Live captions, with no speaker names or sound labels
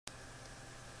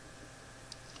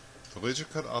The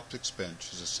LaserCut Optics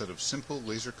Bench is a set of simple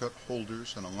laser cut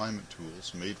holders and alignment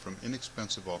tools made from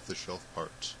inexpensive off-the-shelf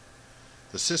parts.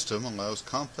 The system allows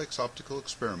complex optical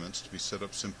experiments to be set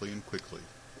up simply and quickly.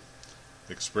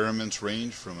 Experiments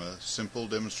range from simple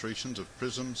demonstrations of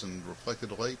prisms and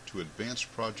reflected light to advanced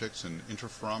projects in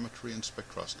interferometry and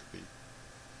spectroscopy.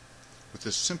 With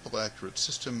this simple, accurate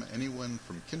system, anyone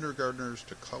from kindergartners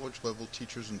to college-level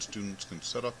teachers and students can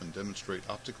set up and demonstrate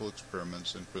optical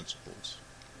experiments and principles.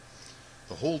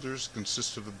 The holders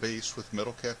consist of a base with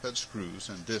metal cap-head screws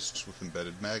and discs with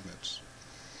embedded magnets.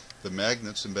 The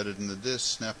magnets embedded in the discs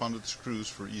snap onto the screws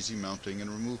for easy mounting and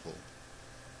removal.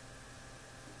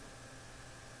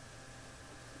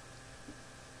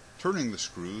 Turning the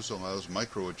screws allows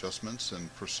micro-adjustments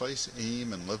and precise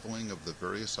aim and leveling of the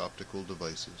various optical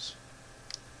devices.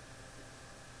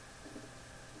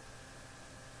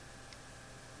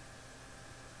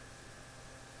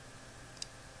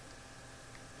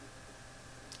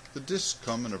 The discs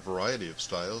come in a variety of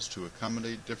styles to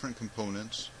accommodate different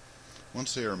components.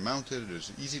 Once they are mounted, it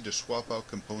is easy to swap out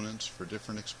components for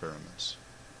different experiments.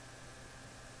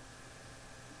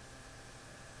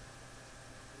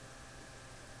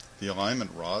 The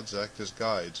alignment rods act as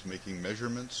guides, making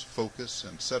measurements, focus,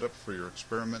 and setup for your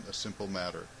experiment a simple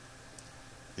matter.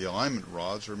 The alignment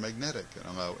rods are magnetic and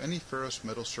allow any ferrous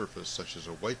metal surface, such as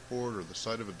a whiteboard or the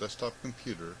side of a desktop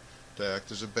computer, to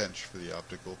act as a bench for the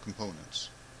optical components.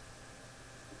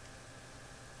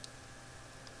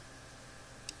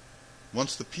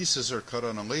 Once the pieces are cut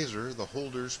on a laser, the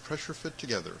holders pressure fit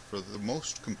together. For the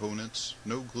most components,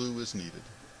 no glue is needed.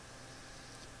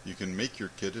 You can make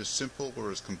your kit as simple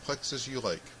or as complex as you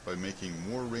like by making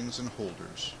more rings and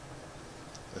holders.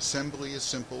 Assembly is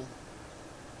simple,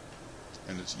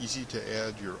 and it's easy to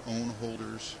add your own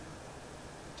holders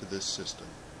to this system.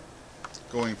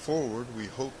 Going forward, we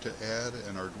hope to add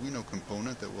an Arduino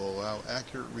component that will allow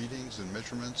accurate readings and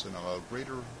measurements and allow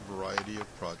greater variety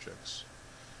of projects.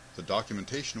 The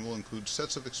documentation will include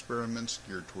sets of experiments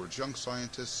geared towards young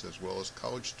scientists as well as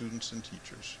college students and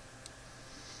teachers.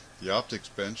 The Optics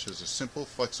Bench is a simple,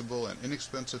 flexible, and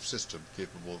inexpensive system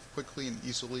capable of quickly and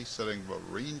easily setting up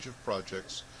a range of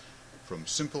projects, from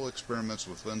simple experiments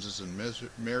with lenses and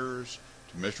mirrors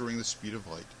to measuring the speed of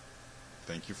light.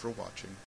 Thank you for watching.